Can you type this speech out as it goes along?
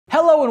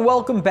Hello and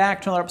welcome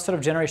back to another episode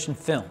of Generation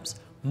Films.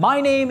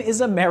 My name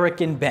is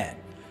American Ben.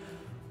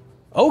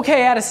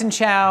 Okay, Addison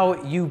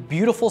Chow, you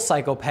beautiful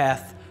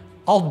psychopath,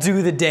 I'll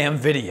do the damn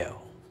video.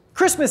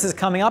 Christmas is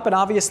coming up and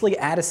obviously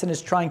Addison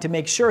is trying to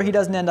make sure he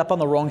doesn't end up on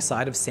the wrong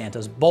side of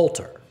Santa's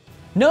bolter.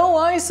 No,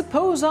 I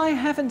suppose I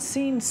haven't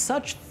seen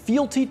such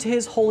fealty to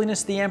His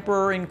Holiness the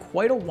Emperor in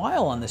quite a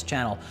while on this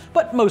channel,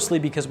 but mostly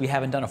because we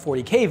haven't done a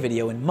 40K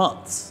video in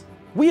months.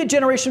 We at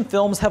Generation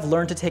Films have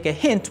learned to take a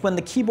hint when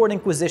the Keyboard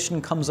Inquisition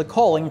comes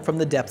a-calling from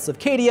the depths of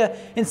Cadia,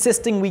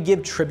 insisting we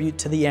give tribute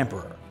to the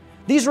Emperor.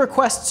 These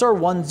requests are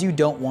ones you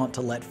don't want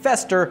to let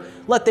fester,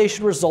 let they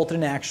should result in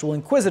an actual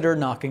Inquisitor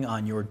knocking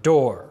on your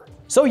door.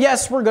 So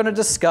yes, we're going to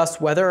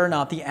discuss whether or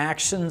not the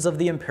actions of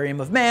the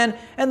Imperium of Man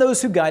and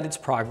those who guide its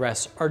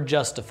progress are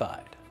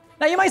justified.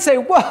 Now you might say,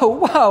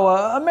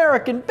 whoa,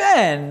 American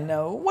Ben,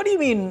 what do you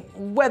mean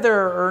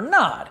whether or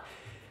not?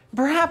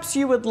 Perhaps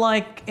you would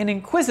like an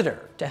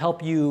Inquisitor to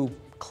help you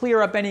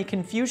clear up any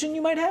confusion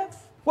you might have?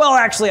 Well,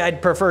 actually,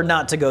 I'd prefer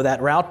not to go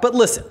that route, but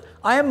listen,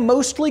 I am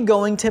mostly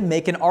going to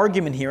make an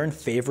argument here in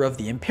favor of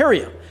the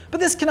Imperium, but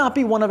this cannot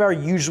be one of our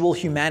usual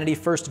Humanity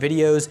First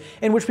videos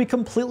in which we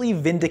completely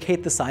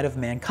vindicate the side of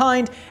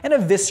mankind and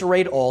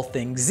eviscerate all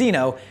things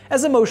Xeno,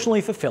 as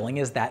emotionally fulfilling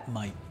as that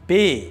might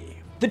be.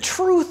 The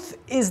truth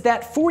is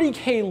that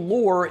 40K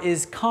lore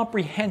is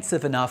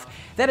comprehensive enough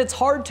that it's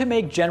hard to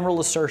make general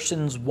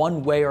assertions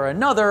one way or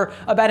another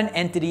about an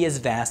entity as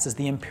vast as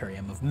the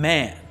Imperium of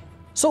Man.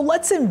 So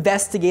let's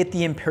investigate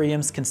the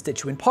Imperium's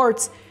constituent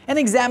parts and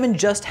examine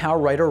just how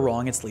right or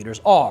wrong its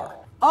leaders are.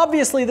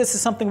 Obviously, this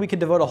is something we could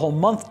devote a whole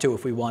month to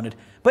if we wanted,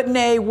 but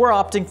nay, we're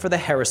opting for the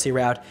heresy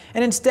route,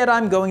 and instead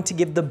I'm going to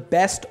give the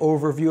best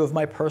overview of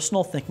my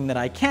personal thinking that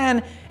I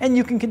can, and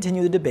you can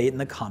continue the debate in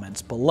the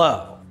comments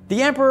below.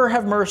 The Emperor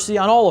have mercy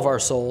on all of our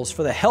souls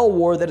for the hell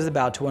war that is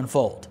about to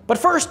unfold. But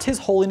first, His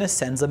Holiness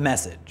sends a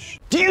message.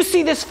 Do you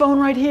see this phone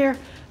right here?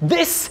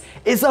 This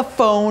is a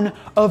phone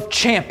of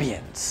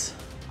champions.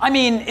 I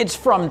mean, it's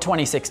from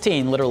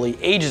 2016, literally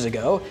ages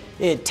ago.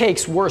 It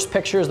takes worse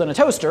pictures than a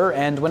toaster,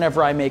 and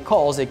whenever I make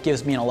calls, it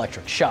gives me an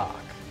electric shock.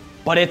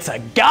 But it's a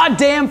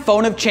goddamn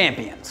phone of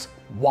champions.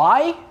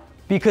 Why?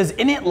 Because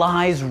in it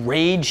lies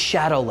Raid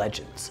Shadow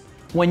Legends.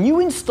 When you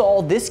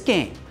install this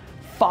game,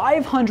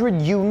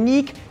 500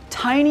 unique,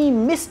 tiny,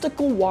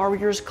 mystical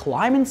warriors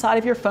climb inside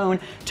of your phone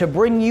to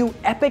bring you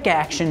epic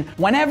action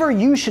whenever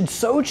you should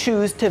so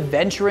choose to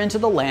venture into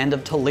the land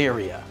of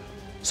Teleria.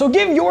 So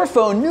give your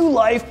phone new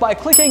life by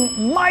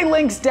clicking my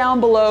links down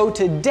below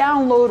to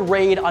download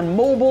Raid on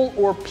mobile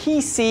or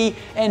PC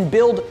and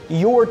build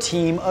your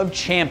team of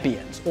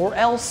champions, or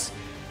else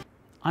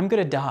I'm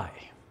gonna die.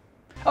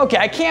 Okay,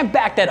 I can't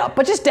back that up,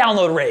 but just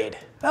download Raid.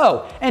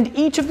 Oh, and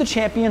each of the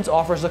champions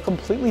offers a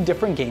completely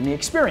different gaming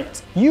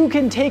experience. You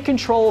can take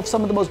control of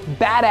some of the most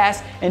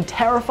badass and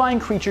terrifying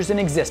creatures in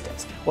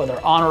existence,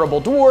 whether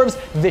honorable dwarves,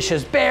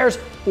 vicious bears,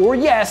 or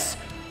yes,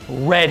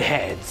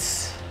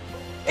 redheads.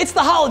 It's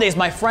the holidays,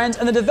 my friends,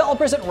 and the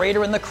developers at Raid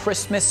are in the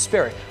Christmas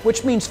spirit,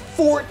 which means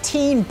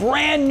 14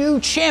 brand new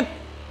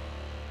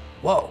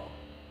Whoa,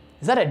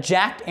 is that a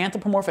jacked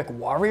anthropomorphic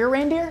warrior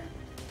reindeer?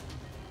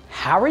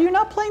 How are you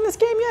not playing this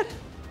game yet?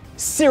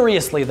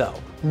 Seriously though,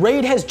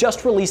 Raid has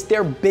just released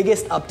their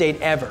biggest update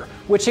ever,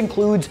 which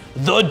includes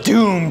the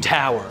Doom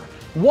Tower.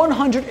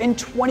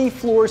 120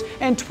 floors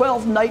and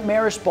 12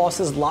 nightmarish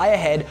bosses lie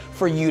ahead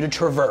for you to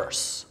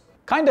traverse.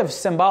 Kind of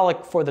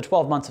symbolic for the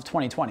 12 months of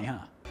 2020, huh?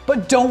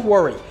 But don't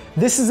worry,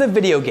 this is a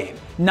video game,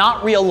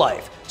 not real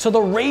life, so the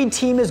Raid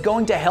team is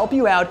going to help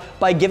you out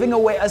by giving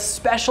away a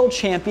special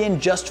champion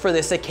just for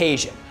this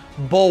occasion,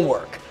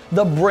 Bulwark,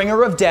 the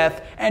bringer of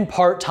death and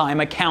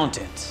part-time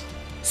accountant.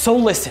 So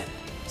listen.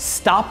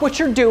 Stop what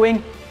you're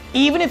doing,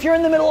 even if you're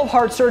in the middle of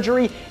heart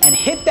surgery, and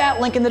hit that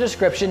link in the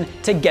description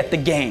to get the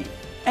game.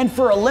 And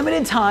for a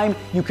limited time,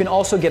 you can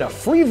also get a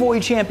free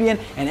Void Champion,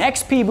 an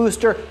XP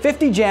booster,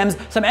 50 gems,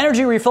 some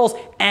energy refills,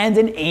 and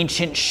an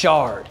Ancient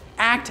Shard.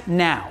 Act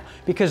now,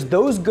 because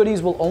those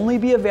goodies will only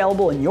be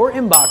available in your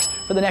inbox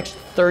for the next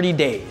 30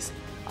 days.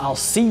 I'll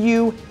see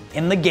you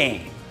in the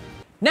game.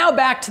 Now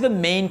back to the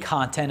main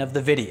content of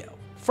the video.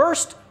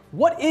 First,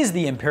 what is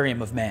the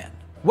Imperium of Man?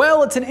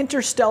 Well, it's an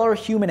interstellar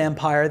human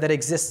empire that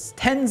exists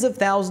tens of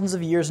thousands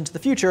of years into the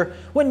future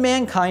when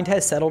mankind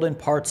has settled in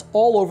parts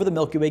all over the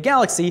Milky Way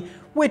galaxy,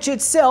 which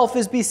itself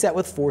is beset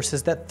with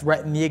forces that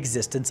threaten the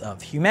existence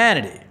of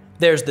humanity.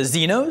 There's the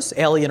Xenos,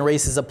 alien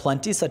races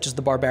aplenty such as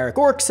the barbaric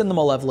orcs and the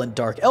malevolent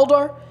Dark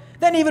Eldar.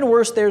 Then even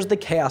worse, there's the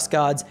Chaos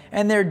Gods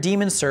and their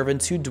demon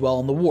servants who dwell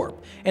in the Warp,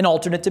 an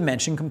alternate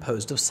dimension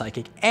composed of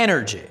psychic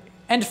energy.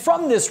 And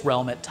from this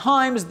realm at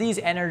times, these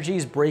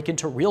energies break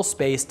into real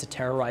space to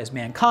terrorize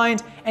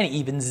mankind and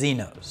even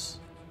Xenos.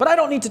 But I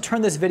don't need to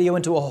turn this video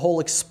into a whole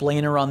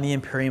explainer on the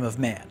Imperium of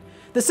Man.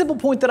 The simple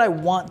point that I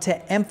want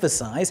to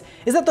emphasize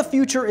is that the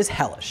future is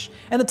hellish,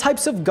 and the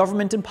types of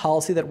government and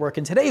policy that work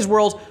in today's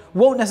world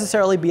won't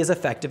necessarily be as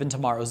effective in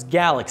tomorrow's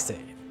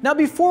galaxy. Now,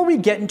 before we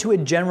get into a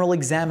general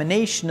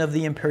examination of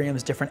the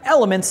Imperium's different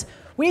elements,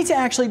 we need to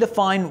actually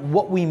define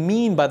what we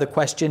mean by the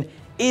question,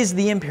 is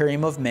the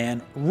Imperium of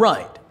Man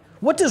right?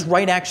 What does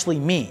right actually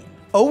mean?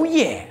 Oh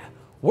yeah,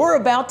 we're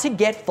about to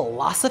get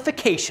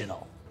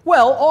philosophicational.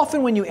 Well,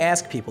 often when you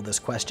ask people this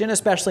question,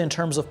 especially in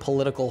terms of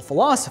political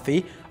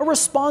philosophy, a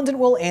respondent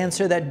will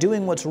answer that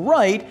doing what's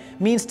right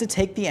means to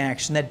take the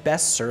action that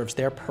best serves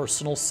their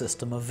personal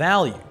system of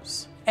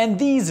values. And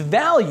these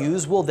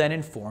values will then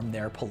inform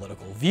their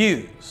political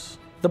views.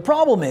 The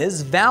problem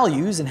is,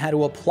 values and how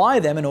to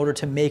apply them in order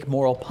to make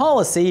moral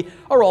policy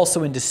are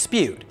also in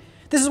dispute.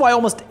 This is why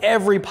almost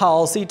every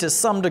policy, to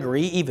some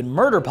degree, even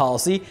murder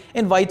policy,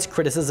 invites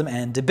criticism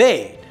and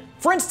debate.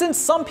 For instance,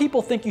 some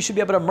people think you should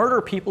be able to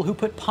murder people who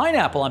put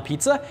pineapple on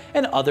pizza,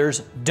 and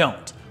others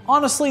don't.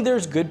 Honestly,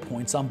 there's good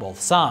points on both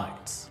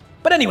sides.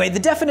 But anyway, the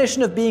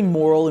definition of being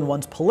moral in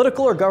one's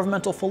political or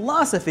governmental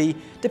philosophy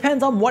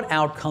depends on what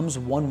outcomes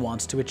one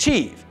wants to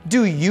achieve.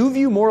 Do you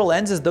view moral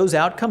ends as those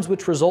outcomes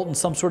which result in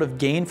some sort of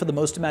gain for the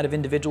most amount of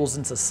individuals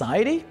in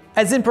society?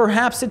 As in,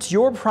 perhaps it's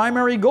your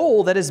primary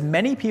goal that as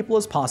many people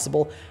as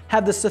possible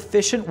have the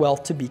sufficient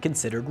wealth to be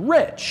considered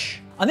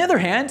rich. On the other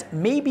hand,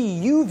 maybe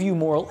you view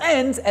moral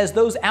ends as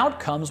those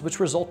outcomes which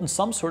result in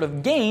some sort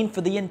of gain for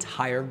the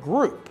entire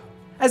group.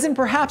 As in,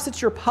 perhaps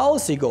it's your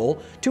policy goal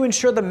to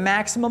ensure the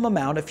maximum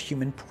amount of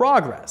human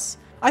progress.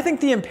 I think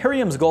the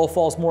Imperium's goal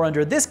falls more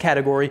under this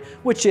category,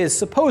 which is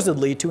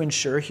supposedly to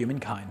ensure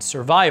humankind's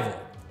survival.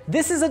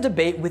 This is a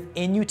debate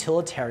within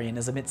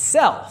utilitarianism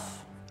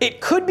itself.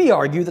 It could be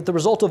argued that the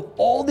result of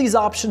all these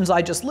options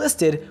I just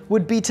listed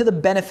would be to the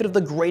benefit of the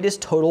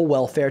greatest total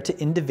welfare to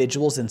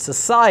individuals in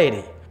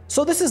society.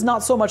 So this is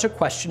not so much a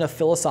question of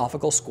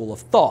philosophical school of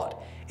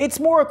thought. It's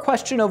more a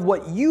question of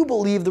what you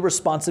believe the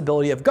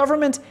responsibility of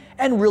government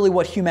and really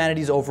what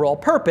humanity's overall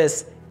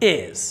purpose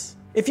is.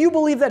 If you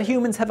believe that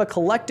humans have a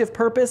collective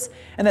purpose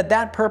and that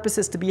that purpose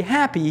is to be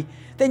happy,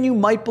 then you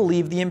might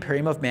believe the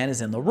Imperium of Man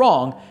is in the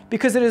wrong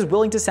because it is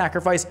willing to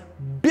sacrifice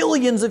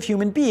billions of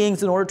human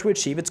beings in order to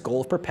achieve its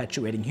goal of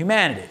perpetuating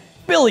humanity.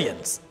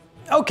 Billions!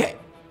 Okay,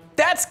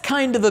 that's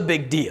kind of a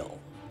big deal.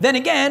 Then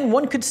again,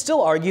 one could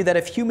still argue that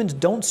if humans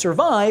don't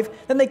survive,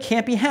 then they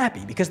can't be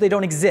happy because they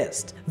don't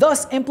exist.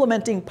 Thus,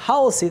 implementing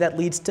policy that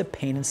leads to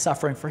pain and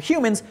suffering for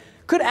humans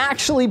could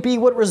actually be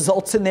what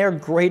results in their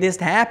greatest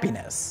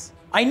happiness.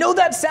 I know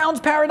that sounds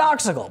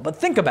paradoxical, but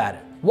think about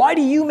it. Why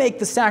do you make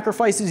the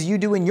sacrifices you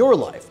do in your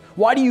life?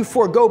 Why do you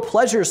forego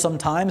pleasure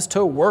sometimes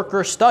to work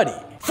or study?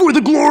 For the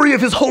glory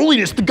of His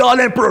Holiness, the God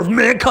Emperor of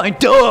mankind,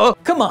 duh!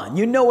 Come on,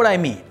 you know what I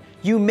mean.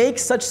 You make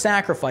such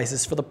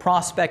sacrifices for the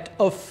prospect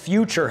of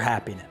future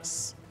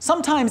happiness.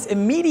 Sometimes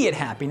immediate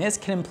happiness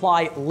can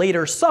imply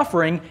later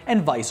suffering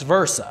and vice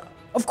versa.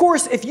 Of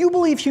course, if you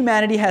believe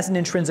humanity has an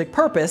intrinsic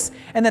purpose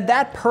and that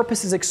that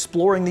purpose is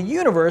exploring the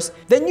universe,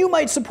 then you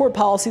might support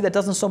policy that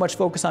doesn't so much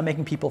focus on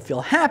making people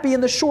feel happy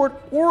in the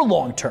short or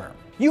long term.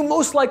 You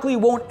most likely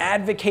won't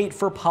advocate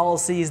for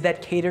policies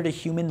that cater to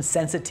human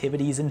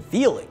sensitivities and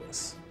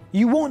feelings.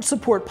 You won't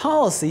support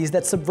policies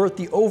that subvert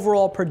the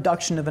overall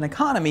production of an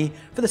economy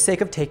for the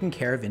sake of taking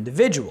care of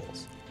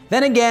individuals.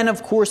 Then again,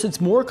 of course,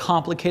 it's more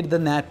complicated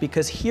than that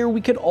because here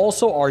we could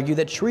also argue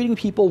that treating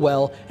people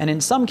well, and in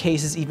some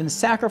cases even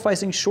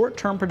sacrificing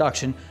short-term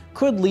production,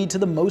 could lead to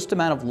the most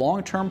amount of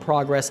long-term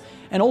progress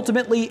and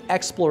ultimately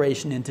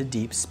exploration into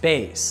deep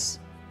space.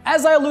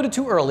 As I alluded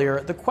to earlier,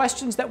 the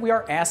questions that we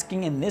are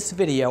asking in this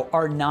video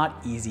are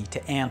not easy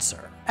to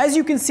answer. As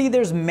you can see,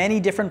 there's many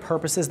different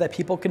purposes that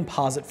people can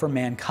posit for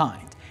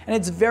mankind, and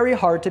it's very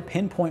hard to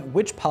pinpoint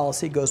which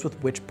policy goes with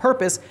which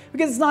purpose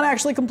because it's not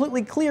actually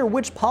completely clear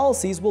which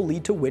policies will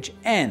lead to which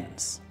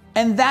ends.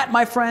 And that,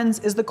 my friends,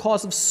 is the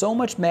cause of so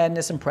much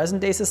madness in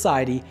present-day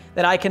society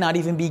that I cannot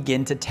even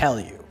begin to tell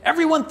you.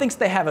 Everyone thinks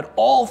they have it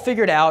all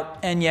figured out,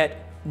 and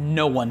yet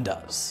no one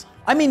does.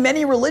 I mean,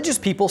 many religious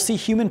people see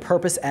human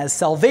purpose as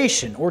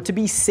salvation, or to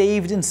be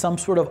saved in some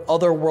sort of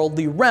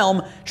otherworldly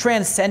realm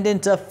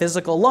transcendent to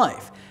physical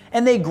life,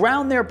 and they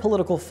ground their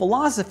political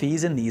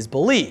philosophies in these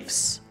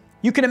beliefs.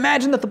 You can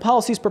imagine that the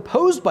policies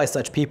proposed by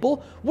such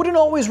people wouldn't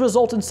always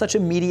result in such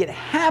immediate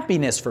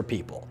happiness for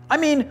people. I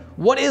mean,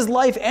 what is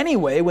life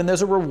anyway when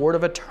there's a reward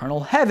of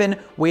eternal heaven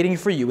waiting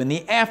for you in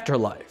the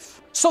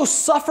afterlife? So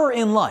suffer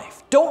in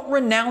life. Don't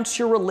renounce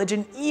your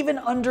religion even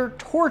under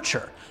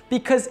torture,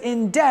 because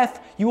in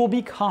death you will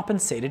be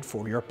compensated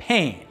for your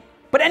pain.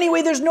 But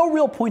anyway, there's no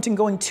real point in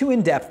going too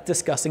in-depth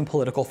discussing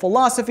political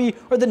philosophy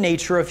or the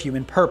nature of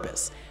human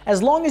purpose.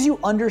 As long as you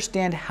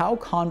understand how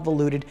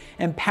convoluted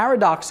and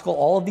paradoxical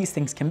all of these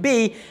things can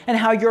be, and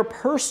how your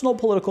personal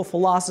political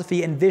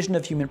philosophy and vision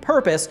of human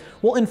purpose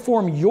will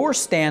inform your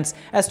stance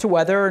as to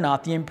whether or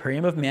not the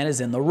Imperium of Man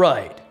is in the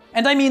right.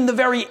 And I mean, the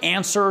very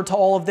answer to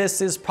all of this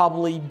is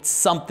probably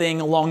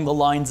something along the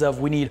lines of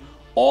we need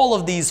all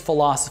of these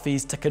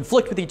philosophies to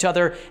conflict with each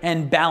other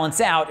and balance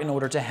out in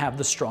order to have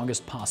the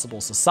strongest possible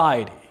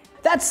society.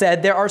 That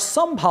said, there are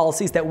some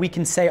policies that we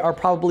can say are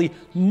probably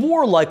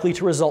more likely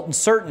to result in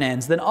certain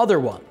ends than other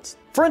ones.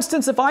 For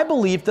instance, if I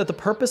believed that the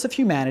purpose of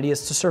humanity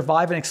is to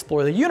survive and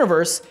explore the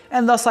universe,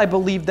 and thus I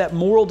believe that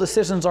moral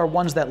decisions are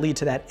ones that lead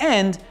to that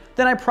end,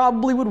 then I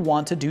probably would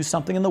want to do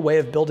something in the way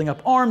of building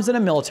up arms and a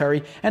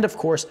military, and of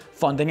course,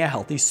 funding a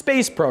healthy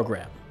space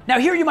program. Now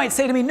here you might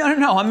say to me,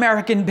 no,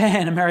 American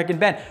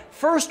Ben.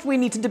 First we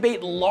need to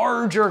debate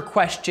larger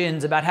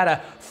questions about how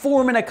to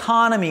form an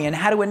economy and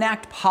how to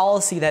enact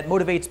policy that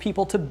motivates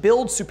people to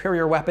build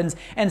superior weapons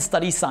and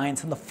study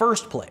science in the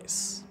first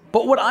place.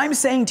 But what I'm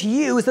saying to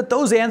you is that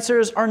those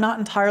answers are not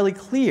entirely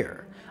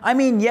clear. I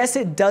mean, yes,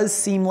 it does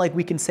seem like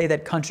we can say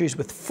that countries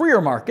with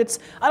freer markets,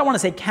 I don't want to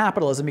say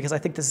capitalism because I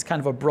think this is kind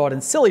of a broad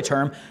and silly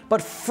term,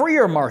 but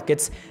freer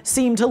markets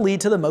seem to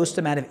lead to the most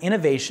amount of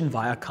innovation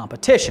via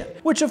competition,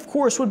 which of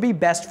course would be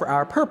best for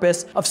our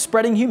purpose of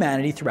spreading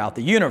humanity throughout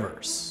the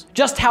universe.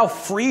 Just how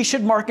free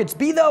should markets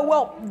be though?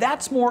 Well,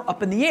 that's more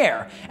up in the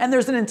air, and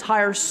there's an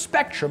entire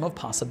spectrum of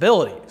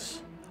possibilities.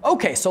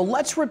 Okay, so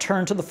let's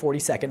return to the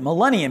 42nd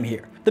millennium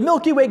here. The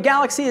Milky Way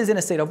galaxy is in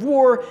a state of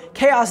war,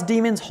 chaos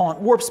demons haunt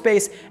warp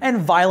space, and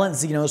violent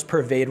xenos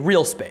pervade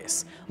real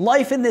space.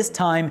 Life in this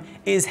time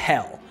is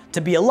hell. To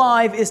be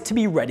alive is to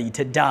be ready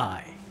to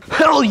die.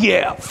 Hell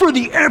yeah, for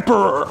the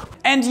Emperor!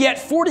 And yet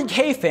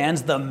 40K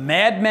fans, the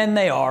madmen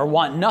they are,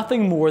 want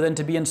nothing more than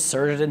to be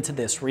inserted into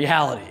this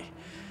reality.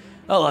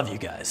 I love you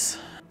guys.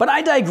 But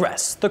I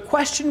digress. The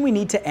question we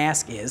need to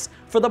ask is,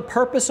 for the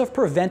purpose of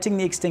preventing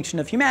the extinction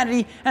of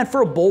humanity and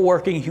for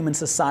bulwarking human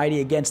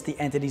society against the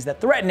entities that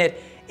threaten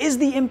it, is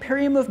the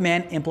Imperium of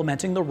Man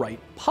implementing the right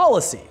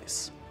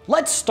policies?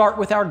 Let's start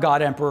with our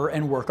God Emperor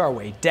and work our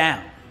way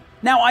down.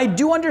 Now, I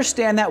do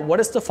understand that what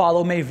is to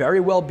follow may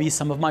very well be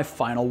some of my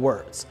final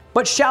words.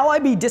 But shall I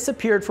be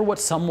disappeared for what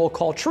some will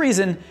call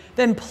treason,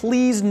 then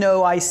please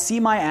know I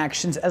see my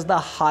actions as the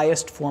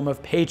highest form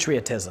of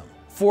patriotism.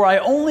 For I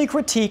only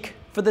critique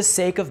for the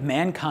sake of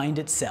mankind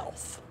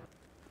itself.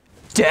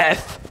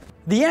 Death!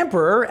 The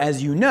Emperor,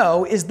 as you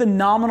know, is the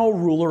nominal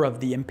ruler of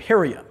the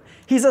Imperium.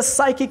 He's a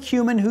psychic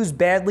human whose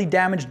badly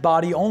damaged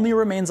body only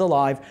remains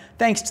alive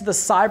thanks to the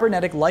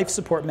cybernetic life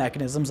support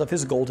mechanisms of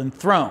his golden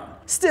throne.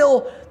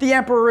 Still, the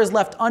Emperor is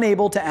left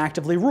unable to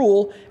actively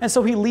rule, and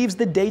so he leaves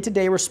the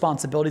day-to-day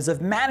responsibilities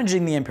of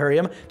managing the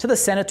Imperium to the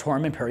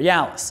Senatorum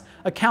Imperialis,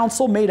 a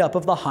council made up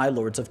of the High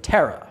Lords of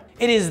Terra.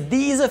 It is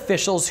these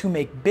officials who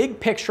make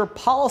big-picture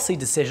policy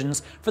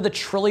decisions for the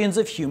trillions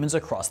of humans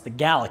across the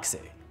galaxy.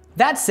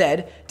 That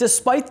said,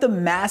 despite the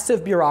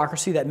massive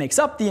bureaucracy that makes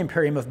up the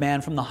Imperium of Man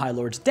from the High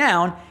Lords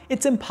down,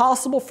 it's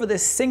impossible for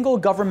this single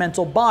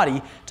governmental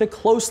body to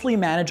closely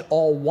manage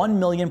all 1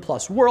 million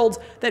plus worlds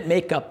that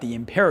make up the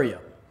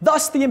Imperium.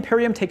 Thus, the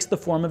Imperium takes the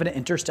form of an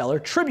interstellar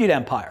tribute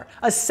empire,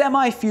 a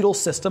semi-feudal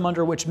system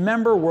under which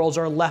member worlds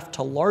are left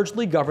to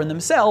largely govern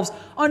themselves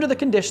under the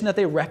condition that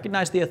they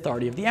recognize the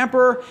authority of the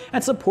Emperor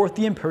and support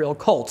the imperial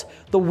cult,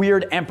 the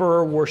weird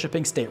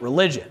emperor-worshipping state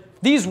religion.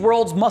 These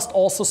worlds must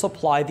also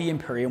supply the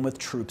Imperium with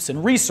troops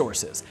and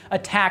resources, a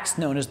tax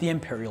known as the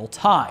Imperial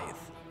Tithe.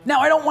 Now,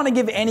 I don't want to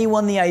give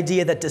anyone the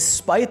idea that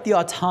despite the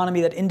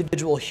autonomy that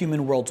individual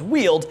human worlds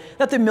wield,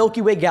 that the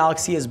Milky Way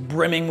galaxy is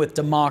brimming with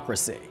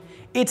democracy.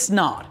 It's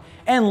not,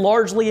 and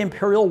largely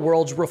imperial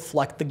worlds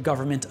reflect the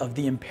government of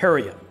the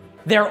Imperium.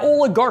 They're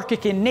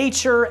oligarchic in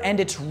nature, and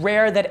it's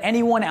rare that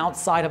anyone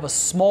outside of a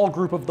small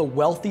group of the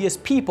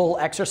wealthiest people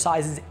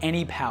exercises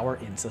any power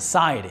in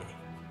society.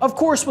 Of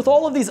course, with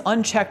all of these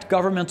unchecked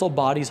governmental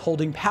bodies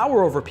holding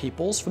power over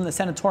peoples, from the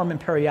Senatorum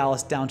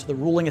Imperialis down to the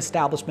ruling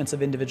establishments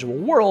of individual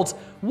worlds,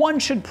 one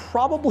should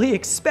probably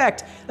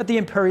expect that the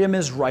Imperium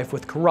is rife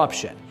with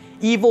corruption,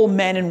 evil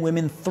men and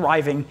women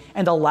thriving,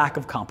 and a lack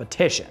of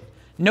competition.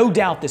 No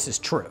doubt this is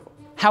true.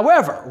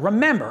 However,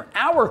 remember,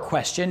 our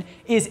question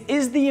is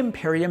the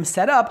Imperium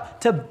set up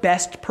to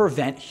best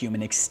prevent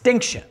human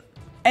extinction?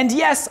 And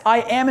yes,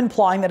 I am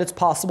implying that it's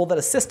possible that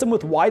a system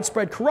with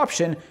widespread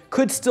corruption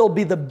could still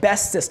be the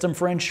best system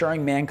for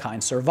ensuring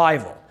mankind's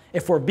survival.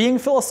 If we're being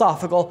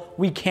philosophical,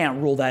 we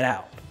can't rule that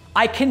out.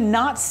 I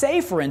cannot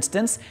say, for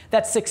instance,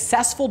 that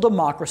successful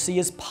democracy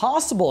is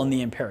possible in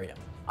the Imperium.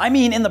 I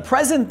mean, in the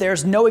present,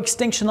 there's no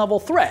extinction level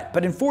threat,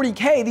 but in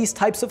 40K, these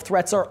types of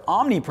threats are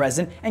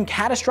omnipresent and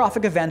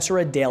catastrophic events are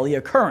a daily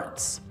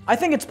occurrence. I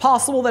think it's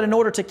possible that in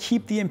order to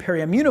keep the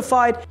Imperium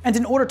unified, and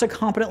in order to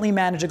competently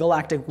manage a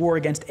galactic war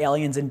against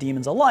aliens and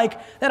demons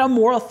alike, that a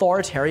more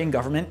authoritarian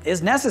government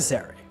is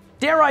necessary.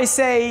 Dare I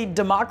say,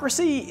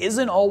 democracy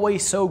isn't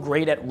always so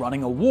great at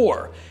running a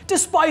war,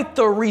 despite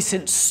the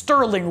recent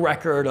sterling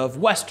record of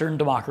Western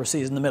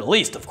democracies in the Middle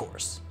East, of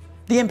course.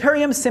 The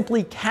Imperium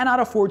simply cannot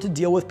afford to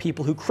deal with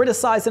people who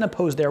criticize and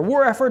oppose their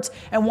war efforts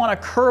and want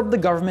to curb the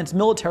government's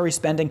military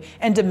spending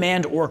and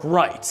demand orc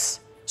rights.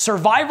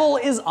 Survival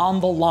is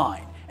on the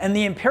line, and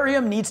the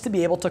Imperium needs to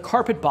be able to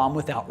carpet bomb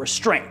without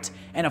restraint.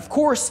 And of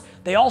course,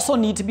 they also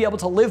need to be able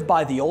to live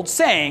by the old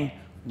saying,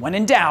 when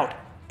in doubt,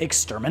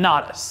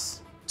 exterminatus.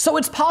 So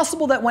it's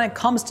possible that when it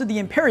comes to the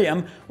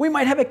Imperium, we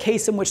might have a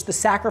case in which the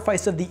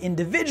sacrifice of the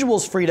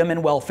individual's freedom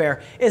and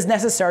welfare is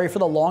necessary for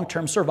the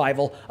long-term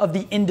survival of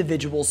the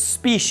individual's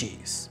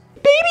species.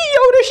 Baby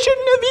Yoda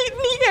shouldn't have eaten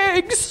the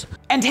eggs!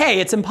 And hey,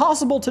 it's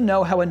impossible to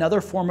know how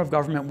another form of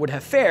government would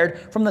have fared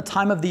from the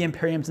time of the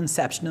Imperium's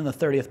inception in the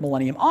 30th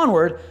millennium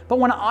onward, but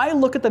when I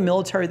look at the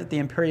military that the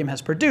Imperium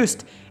has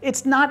produced,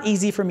 it's not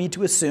easy for me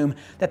to assume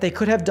that they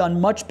could have done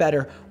much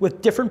better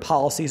with different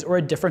policies or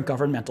a different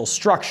governmental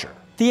structure.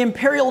 The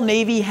Imperial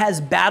Navy has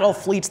battle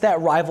fleets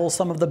that rival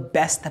some of the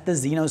best that the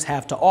Xenos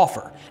have to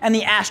offer, and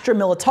the Astra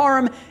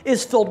Militarum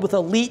is filled with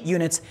elite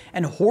units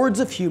and hordes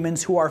of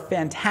humans who are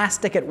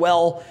fantastic at,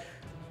 well,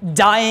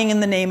 dying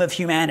in the name of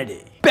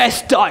humanity.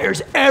 Best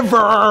dyers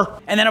ever!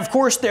 And then of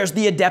course there's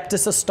the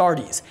Adeptus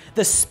Astartes,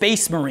 the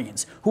Space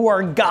Marines, who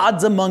are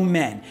gods among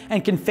men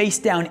and can face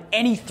down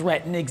any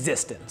threat in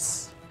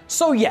existence.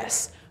 So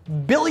yes,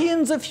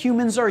 billions of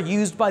humans are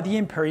used by the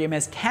Imperium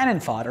as cannon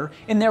fodder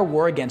in their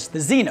war against the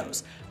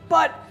Xenos,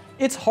 but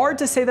it's hard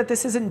to say that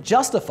this isn't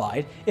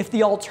justified if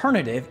the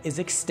alternative is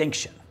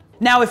extinction.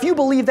 Now, if you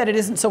believe that it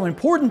isn't so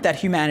important that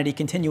humanity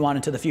continue on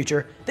into the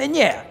future, then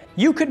yeah,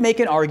 you could make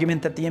an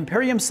argument that the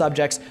Imperium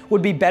subjects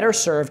would be better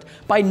served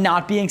by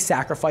not being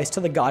sacrificed to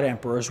the God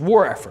Emperor's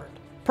war effort.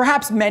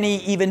 Perhaps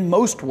many, even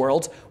most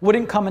worlds,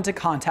 wouldn't come into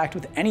contact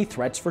with any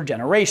threats for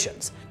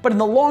generations. But in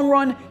the long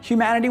run,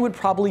 humanity would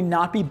probably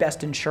not be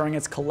best ensuring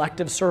its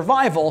collective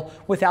survival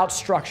without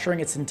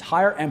structuring its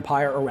entire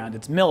empire around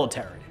its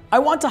military. I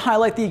want to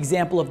highlight the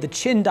example of the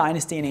Qin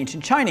dynasty in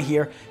ancient China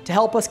here to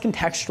help us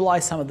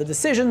contextualize some of the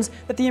decisions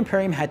that the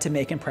Imperium had to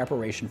make in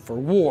preparation for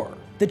war.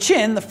 The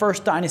Qin, the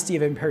first dynasty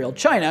of Imperial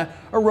China,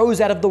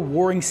 arose out of the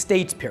Warring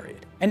States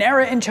period, an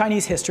era in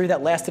Chinese history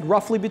that lasted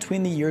roughly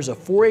between the years of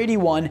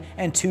 481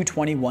 and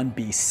 221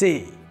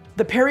 BC.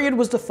 The period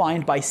was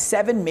defined by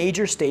 7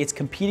 major states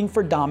competing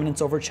for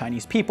dominance over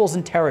Chinese peoples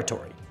and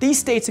territory. These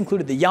states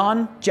included the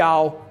Yan,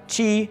 Zhao,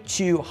 Qi,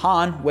 Chu,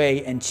 Han,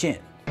 Wei, and Qin.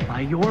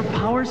 By your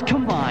powers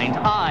combined,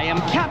 I am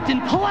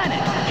Captain Planet!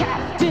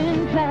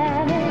 Captain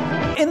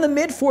Planet! In the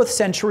mid-4th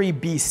century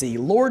BC,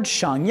 Lord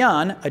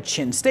Shangyan, a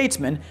Qin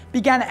statesman,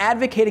 began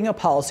advocating a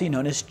policy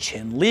known as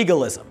Qin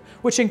legalism,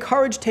 which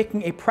encouraged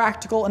taking a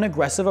practical and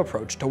aggressive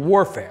approach to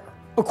warfare.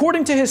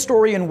 According to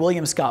historian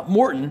William Scott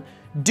Morton,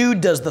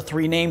 dude does the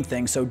 3-name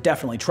thing, so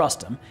definitely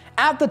trust him,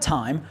 at the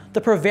time,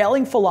 the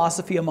prevailing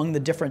philosophy among the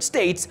different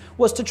states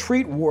was to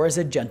treat war as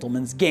a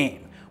gentleman's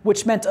game,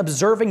 which meant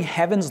observing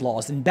heaven's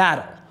laws in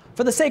battle.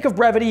 For the sake of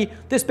brevity,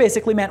 this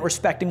basically meant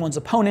respecting one's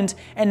opponent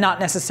and not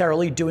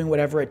necessarily doing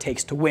whatever it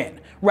takes to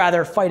win.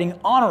 Rather, fighting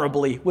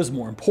honorably was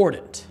more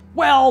important.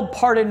 Well,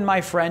 pardon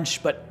my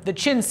French, but the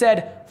Qin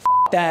said, "F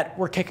that,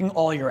 we're kicking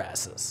all your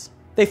asses."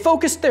 They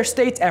focused their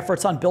state's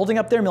efforts on building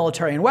up their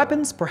military and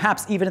weapons,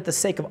 perhaps even at the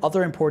sake of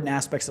other important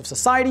aspects of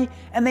society,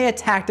 and they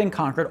attacked and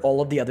conquered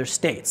all of the other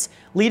states,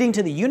 leading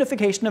to the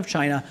unification of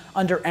China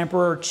under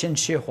Emperor Qin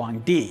Shi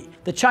Huangdi,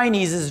 the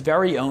Chinese's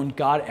very own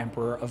God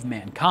Emperor of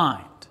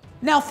mankind.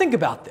 Now think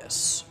about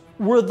this.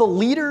 Were the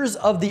leaders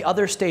of the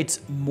other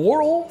states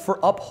moral for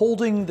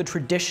upholding the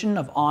tradition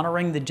of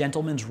honoring the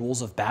gentleman's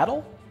rules of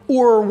battle?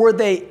 Or were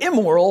they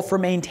immoral for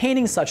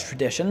maintaining such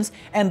traditions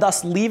and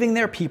thus leaving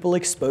their people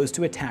exposed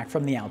to attack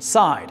from the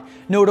outside,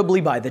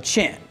 notably by the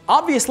Qin?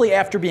 Obviously,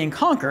 after being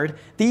conquered,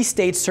 these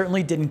states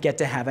certainly didn't get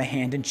to have a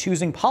hand in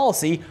choosing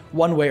policy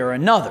one way or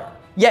another.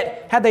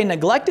 Yet, had they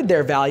neglected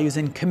their values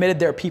and committed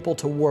their people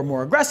to war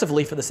more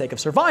aggressively for the sake of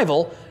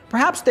survival,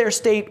 perhaps their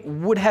state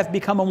would have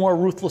become a more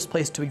ruthless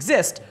place to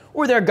exist,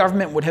 or their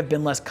government would have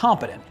been less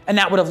competent, and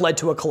that would have led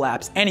to a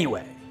collapse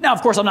anyway. Now,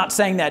 of course, I'm not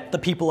saying that the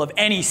people of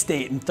any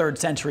state in 3rd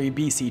century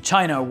BC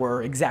China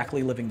were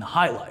exactly living the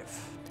high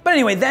life. But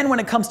anyway, then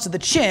when it comes to the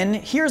Qin,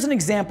 here's an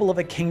example of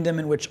a kingdom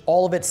in which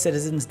all of its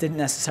citizens didn't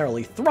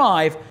necessarily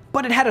thrive,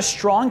 but it had a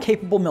strong,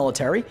 capable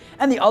military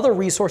and the other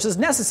resources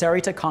necessary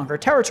to conquer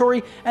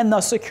territory and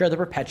thus secure the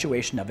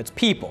perpetuation of its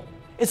people.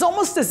 It's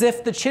almost as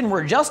if the Qin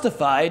were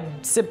justified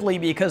simply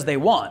because they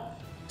won.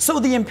 So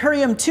the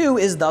Imperium too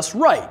is thus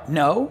right,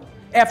 no?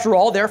 After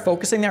all, they're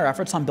focusing their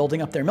efforts on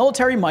building up their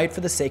military might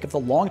for the sake of the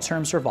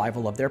long-term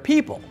survival of their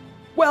people.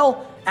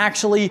 Well,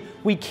 actually,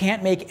 we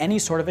can't make any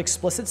sort of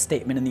explicit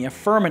statement in the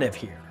affirmative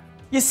here.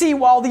 You see,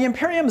 while the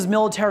Imperium's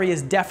military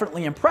is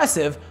definitely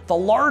impressive, the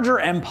larger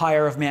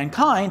empire of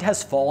mankind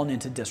has fallen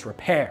into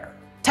disrepair.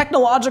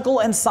 Technological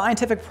and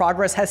scientific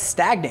progress has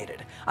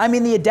stagnated. I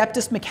mean, the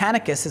Adeptus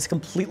Mechanicus is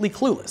completely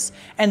clueless,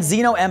 and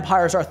Xeno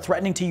empires are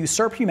threatening to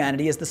usurp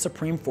humanity as the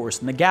supreme force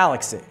in the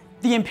galaxy.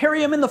 The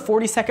Imperium in the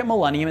 42nd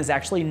millennium is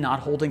actually not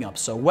holding up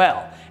so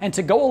well, and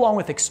to go along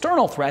with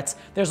external threats,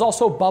 there's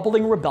also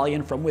bubbling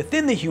rebellion from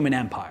within the human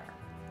empire.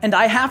 And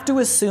I have to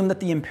assume that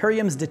the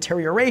Imperium's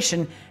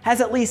deterioration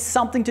has at least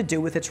something to do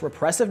with its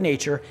repressive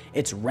nature,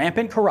 its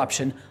rampant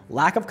corruption,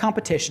 lack of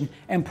competition,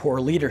 and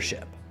poor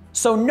leadership.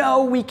 So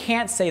no, we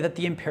can't say that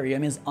the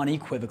Imperium is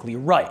unequivocally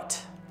right.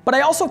 But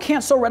I also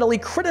can't so readily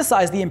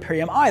criticize the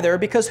Imperium either,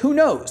 because who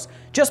knows?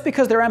 Just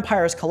because their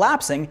empire is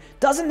collapsing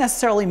doesn't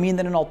necessarily mean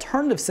that an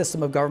alternative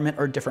system of government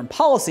or different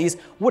policies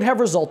would have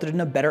resulted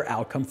in a better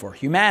outcome for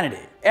humanity.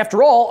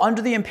 After all,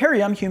 under the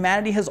Imperium,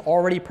 humanity has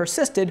already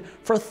persisted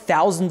for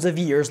thousands of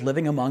years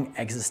living among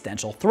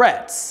existential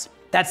threats.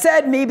 That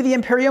said, maybe the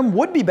Imperium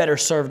would be better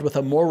served with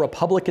a more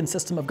republican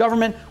system of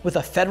government with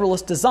a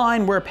federalist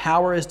design where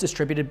power is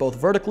distributed both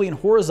vertically and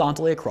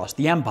horizontally across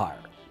the empire.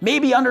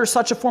 Maybe under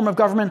such a form of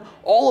government,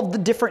 all of the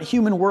different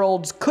human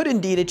worlds could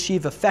indeed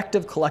achieve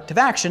effective collective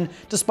action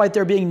despite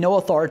there being no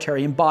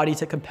authoritarian body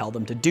to compel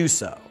them to do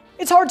so.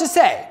 It's hard to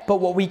say, but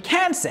what we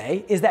can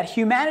say is that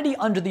humanity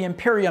under the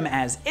Imperium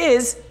as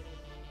is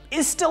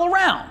still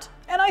around,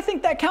 and I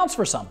think that counts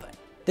for something.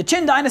 The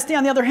Qin dynasty,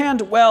 on the other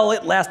hand, well,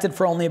 it lasted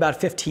for only about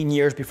 15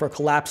 years before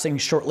collapsing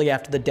shortly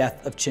after the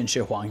death of Qin Shi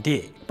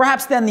Huangdi.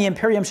 Perhaps then the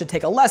Imperium should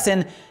take a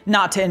lesson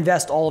not to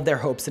invest all of their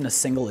hopes in a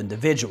single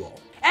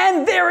individual.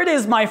 And there it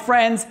is, my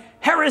friends,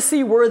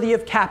 heresy worthy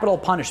of capital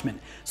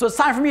punishment. So it's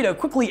time for me to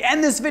quickly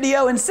end this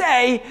video and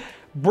say,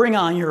 bring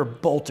on your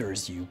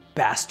bolters, you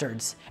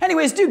bastards.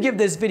 Anyways, do give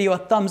this video a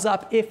thumbs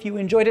up if you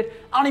enjoyed it.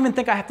 I don't even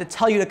think I have to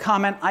tell you to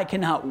comment. I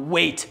cannot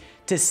wait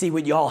to see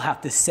what y'all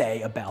have to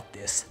say about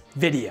this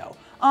video.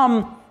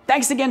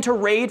 Thanks again to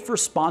Raid for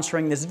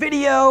sponsoring this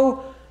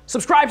video.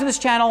 Subscribe to this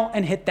channel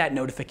and hit that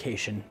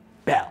notification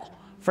bell.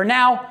 For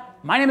now,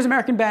 my name is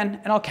American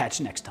Ben, and I'll catch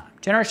you next time.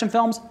 Generation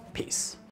Films, peace.